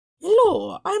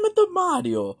hello, I'm at the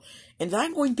Mario, and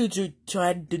I'm going to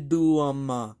try to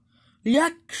do,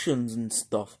 reactions and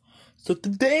stuff. So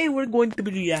today we're going to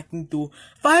be reacting to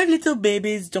 5 Little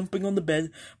Babies Jumping on the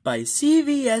Bed by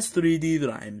CVS 3D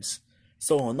Rhymes.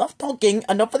 So enough talking,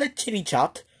 enough of the chitty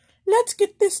chat, let's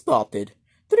get this started.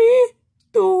 3,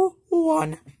 2,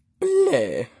 1,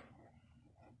 play.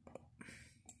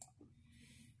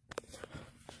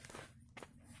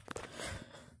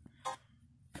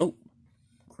 Oh,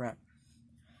 crap.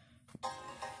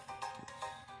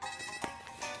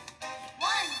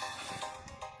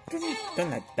 Turn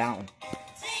that down.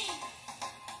 3,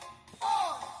 4,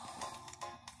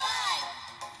 5.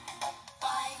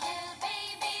 5 little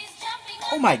babies jumping on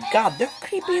Oh my the bed. god, they're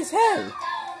creepy as hell. Down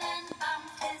and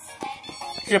bumped his head.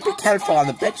 You should be careful on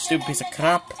the bed, stupid piece of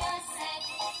crap. No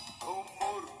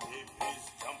more babies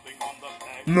jumping on the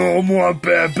bed. No more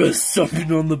babies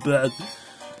jumping on the bed. 1, 2,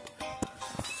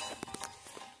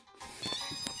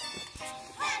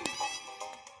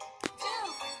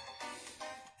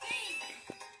 3,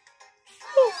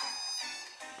 4.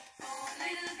 4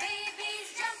 little babies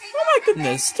jumping Oh my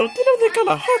goodness, don't you know they're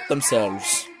gonna hurt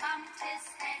themselves? and bumped his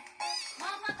head.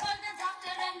 Mama called the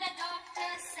doctor and the doctor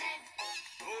said,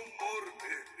 No more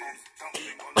babies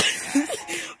jumping on the bed.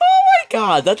 Oh my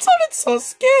god, that sounded so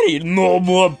scary. No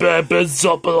more babies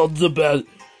jumping on the bed.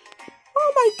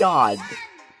 Oh my god.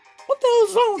 What the hell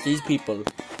is wrong with these people? 3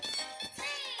 little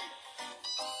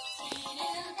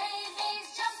babies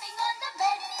jumping on the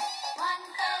bed. One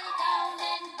fell down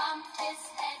and bumped his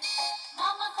head.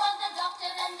 Mama called the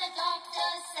doctor and the doctor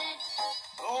said,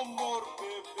 No more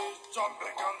babies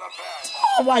jumping on the bed.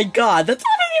 Oh my god, that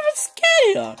sounded even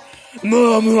scarier.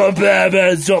 No more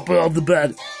babies jumping on the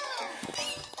bed. 2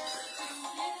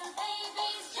 little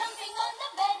babies jumping on the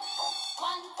bed.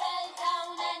 One fell down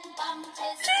and bumped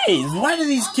his head. Jeez, why do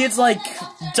these kids like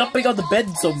jumping on the bed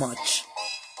so much?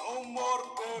 No more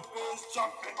babies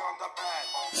jumping on the bed.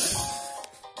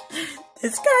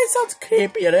 This guy sounds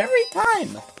creepier every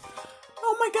time.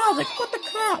 Oh my god, like what the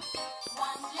crap?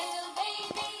 One little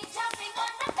baby jumping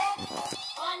on the bed.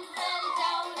 One fell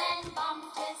down and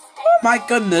bumped his head. Oh my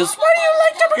goodness, why do you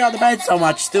like jumping on the bed so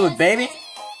much, stupid baby?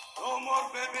 No more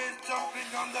babies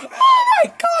jumping on the bed. Oh my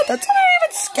god, that's not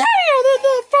even scarier than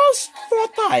the first 4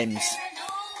 times. No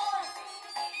more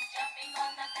babies jumping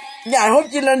on the bed. Yeah, I hope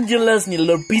you learned your lesson, you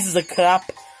little pieces of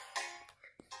crap.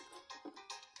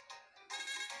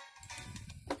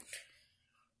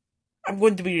 I'm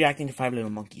going to be reacting to 5 Little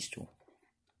Monkeys too.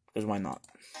 Because why not?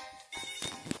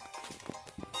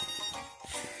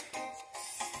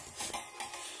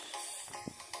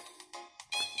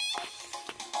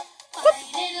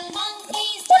 Little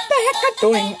monkeys What the heck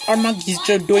are monkeys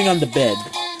doing on the bed?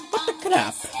 What the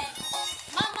crap?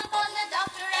 Mama called the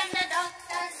doctor and the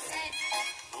doctor said,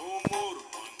 No more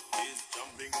monkeys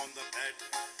jumping on the bed.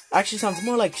 Actually sounds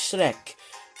more like Shrek.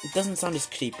 It doesn't sound as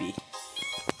creepy.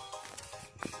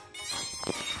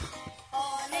 4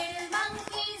 little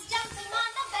monkeys jumping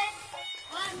on the bed.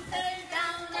 One fell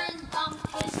down and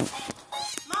bumped his head.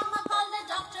 Mama called the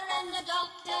doctor and the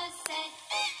doctor said,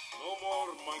 No more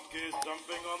monkeys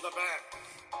jumping on the bed.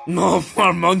 No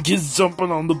more monkeys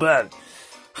jumping on the bed.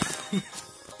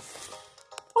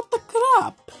 What the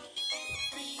crap? 3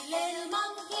 little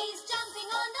monkeys jumping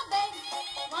on the bed.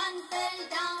 One fell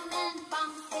down and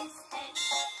bumped his head.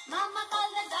 Mama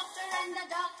called the doctor and the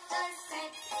doctor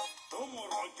said, No more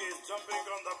monkeys jumping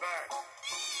on the bed.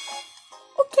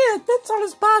 Okay, that's not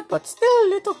as bad, but still a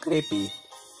little creepy.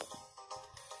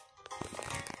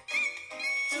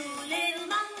 2 little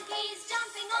monkeys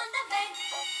jumping on the bed.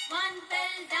 One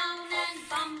fell down and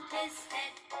bumped his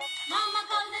head. Mama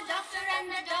called the doctor and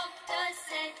the doctor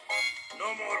said, No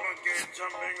more monkeys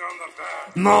jumping on the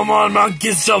bed. No more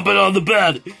monkeys jumping on the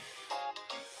bed.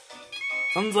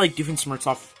 Sounds like Doofenshmirtz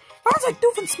off. Sounds like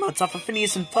Doofenshmirtz off of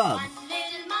Phineas and Ferb. One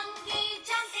little monkey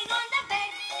jumping on the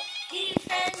bed. He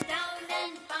fell down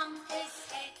and bumped his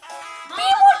head. Be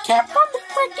more careful on the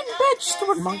freaking bed,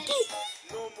 stupid monkey.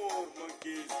 No more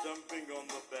monkeys jumping on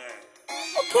the bed.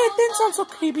 Okay, it didn't sound so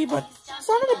creepy, but it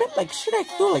sounded a bit like Shrek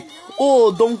too, like,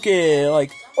 oh donkey,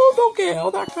 like, oh donkey,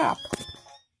 all that crap.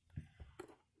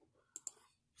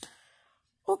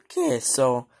 Okay,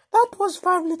 so that was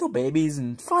 5 Little Babies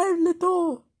and 5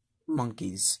 Little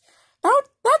Monkeys. Now,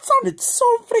 that sounded so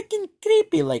freaking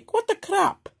creepy, like, what the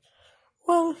crap?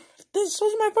 Well, this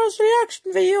was my first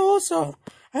reaction video, so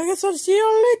I guess I'll see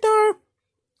you later.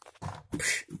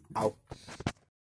 Ow.